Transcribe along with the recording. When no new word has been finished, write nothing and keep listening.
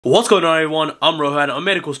What's going on, everyone? I'm Rohan, I'm a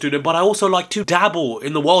medical student, but I also like to dabble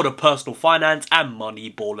in the world of personal finance and money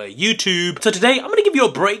baller YouTube. So today, I'm going to give you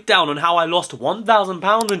a breakdown on how I lost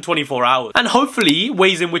 £1,000 in 24 hours, and hopefully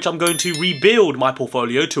ways in which I'm going to rebuild my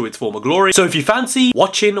portfolio to its former glory. So if you fancy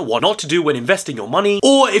watching what not to do when investing your money,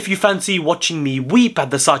 or if you fancy watching me weep at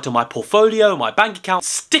the sight of my portfolio, my bank account,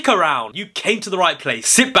 stick around. You came to the right place.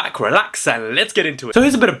 Sit back, relax, and let's get into it. So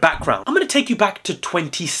here's a bit of background. I'm going to take you back to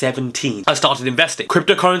 2017. I started investing.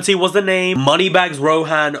 Cryptocurrency was the name, Moneybags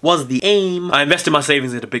Rohan was the aim. I invested my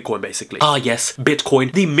savings into Bitcoin basically. Ah yes,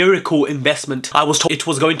 Bitcoin, the miracle investment. I was told it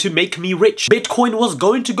was going to make me rich. Bitcoin was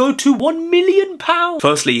going to go to £1 million.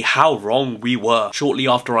 Firstly, how wrong we were. Shortly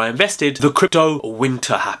after I invested, the crypto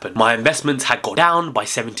winter happened. My investments had gone down by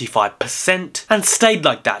 75% and stayed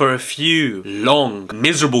like that for a few long,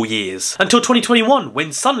 miserable years. Until 2021,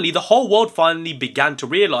 when suddenly the whole world finally began to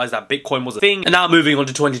realize that Bitcoin was a thing. And now moving on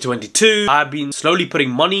to 2022, I've been slowly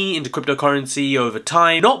putting money into cryptocurrency over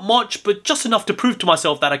time. Not much, but just enough to prove to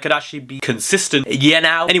myself that I could actually be consistent. Yeah,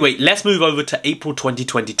 now. Anyway, let's move over to April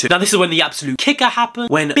 2022. Now, this is when the absolute kicker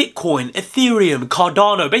happened, when Bitcoin, Ethereum,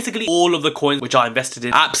 Cardano, basically all of the coins which I invested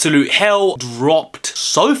in, absolute hell dropped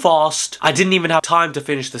so fast, I didn't even have time to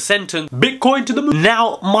finish the sentence. Bitcoin to the moon.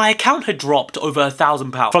 Now, my account had dropped over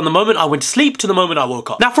 £1,000 from the moment I went to sleep to the moment I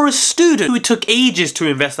woke up. Now, for a student who it took ages to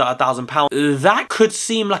invest that £1,000, that could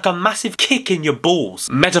seem like a massive kick in your balls.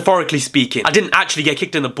 Metaphorically speaking, I didn't actually get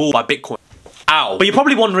kicked in the ball by Bitcoin. Ow. But you're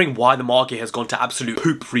probably wondering why the market has gone to absolute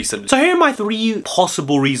poop recently. So here are my three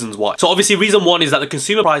possible reasons why. So obviously reason one is that the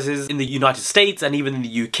consumer prices in the United States and even in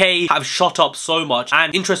the UK have shot up so much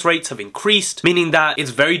and interest rates have increased, meaning that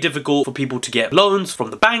it's very difficult for people to get loans from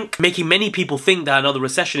the bank, making many people think that another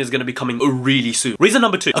recession is going to be coming really soon. Reason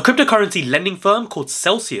number two, a cryptocurrency lending firm called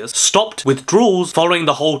Celsius stopped withdrawals following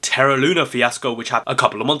the whole Terra Luna fiasco which happened a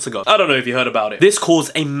couple of months ago. I don't know if you heard about it. This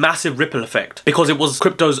caused a massive ripple effect because it was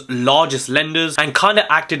crypto's largest lender and kind of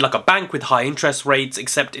acted like a bank with high interest rates,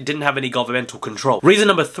 except it didn't have any governmental control. Reason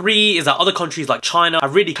number three is that other countries like China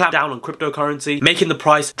have really clamped down on cryptocurrency, making the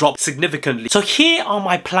price drop significantly. So here are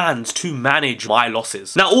my plans to manage my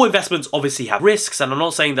losses. Now, all investments obviously have risks, and I'm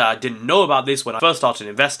not saying that I didn't know about this when I first started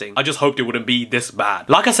investing. I just hoped it wouldn't be this bad.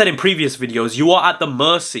 Like I said in previous videos, you are at the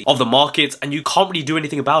mercy of the markets and you can't really do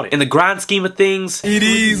anything about it. In the grand scheme of things, it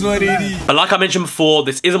is what it is. But like I mentioned before,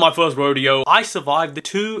 this isn't my first rodeo. I survived the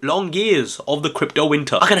 2 long years of the crypto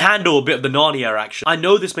winter. I can handle a bit of the Narnia action. I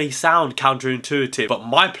know this may sound counterintuitive, but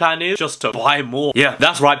my plan is just to buy more. Yeah,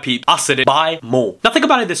 that's right, peep. I said it. Buy more. Now think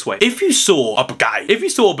about it this way. If you saw a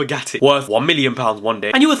Bugatti worth £1 million one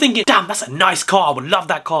day, and you were thinking, damn, that's a nice car, I would love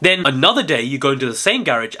that car. Then another day you go into the same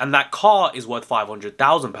garage and that car is worth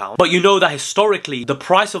 £500,000. But you know that historically, the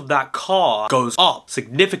price of that car goes up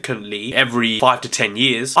significantly every 5 to 10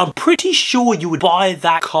 years. I'm pretty sure you would buy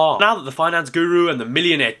that car. Now that the finance guru and the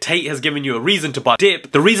millionaire Tate has given you a reason to buy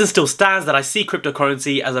dip, the reason still stands that I see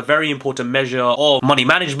cryptocurrency as a very important measure of money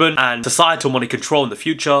management and societal money control in the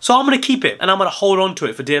future. So I'm going to keep it and I'm going to hold on to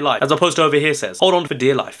it for dear life, as opposed to over here says, hold on for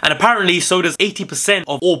dear life. And apparently so does 80%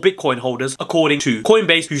 of all Bitcoin holders, according to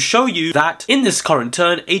Coinbase, who show you that in this current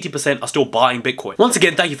turn, 80% are still buying Bitcoin. Once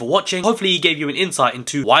again, thank you for watching. Hopefully it gave you an insight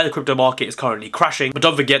into why the crypto market is currently crashing. But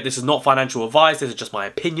don't forget, this is not financial advice, this is just my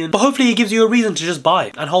opinion. But hopefully it gives you a reason to just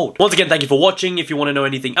buy and hold. Once again, thank you for watching. If you want to know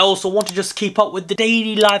anything else or want to just keep up with the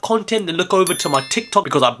daily live content, then look over to my TikTok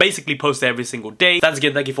because I basically post every single day. Thanks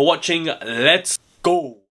again, thank you for watching. Let's go.